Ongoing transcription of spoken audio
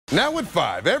Now at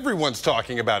 5, everyone's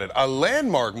talking about it. A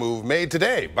landmark move made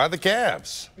today by the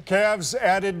Cavs. The Cavs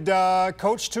added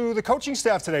coach to the coaching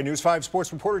staff today. News 5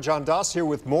 sports reporter John Doss here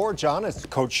with more. John, as a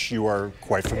coach you are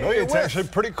quite familiar with. It's actually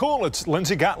pretty cool. It's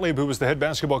Lindsay Gottlieb, who was the head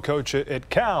basketball coach at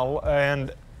Cal,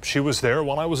 and she was there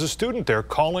while I was a student there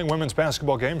calling women's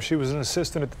basketball games. She was an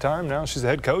assistant at the time. Now she's the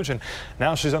head coach, and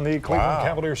now she's on the Cleveland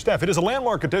Cavaliers staff. It is a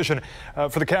landmark addition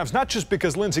for the Cavs, not just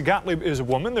because Lindsay Gottlieb is a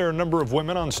woman. There are a number of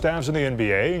women on staffs in the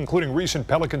NBA, including recent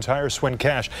Pelicans hire Swin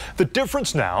Cash. The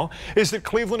difference now is that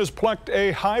Cleveland has plucked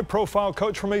a high-profile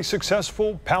coach from a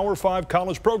successful Power 5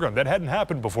 college program. That hadn't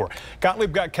happened before.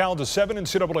 Gottlieb got Cal to 7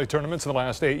 NCAA tournaments in the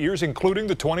last 8 years, including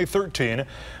the 2013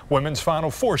 Women's Final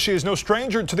Four. She is no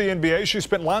stranger to the NBA. She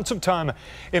spent lots of time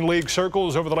in league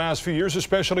circles over the last few years,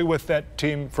 especially with that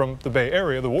team from the Bay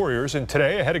Area, the Warriors. And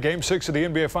today, ahead of Game 6 of the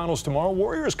NBA Finals tomorrow,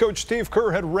 Warriors coach Steve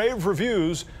Kerr had rave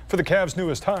reviews for the Cavs'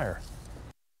 newest hire.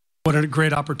 What a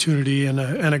great opportunity and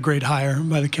a great hire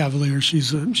by the Cavaliers.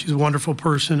 She's a wonderful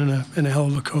person and a hell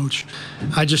of a coach.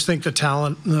 I just think the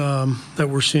talent that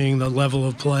we're seeing, the level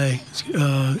of play,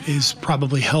 is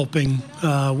probably helping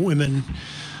women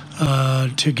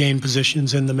to gain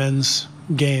positions in the men's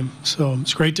game. So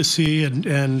it's great to see,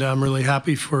 and I'm really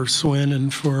happy for Swin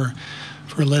and for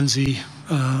Lindsay,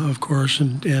 of course,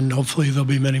 and hopefully there'll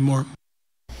be many more.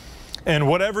 And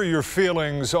whatever your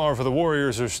feelings are for the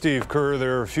Warriors or Steve Kerr,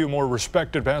 there are a few more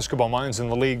respected basketball minds in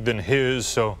the league than his,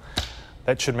 so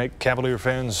that should make Cavalier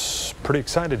fans pretty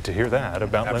excited to hear that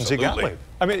about Lindsay Gottlieb.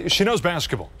 I mean, she knows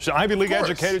basketball. She's Ivy League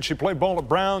educated. She played ball at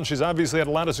Brown. She's obviously had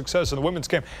a lot of success in the women's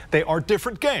game. They are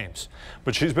different games,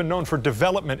 but she's been known for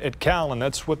development at Cal, and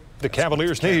that's what the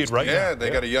Cavaliers need right now. Yeah,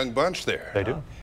 they got a young bunch there. They do.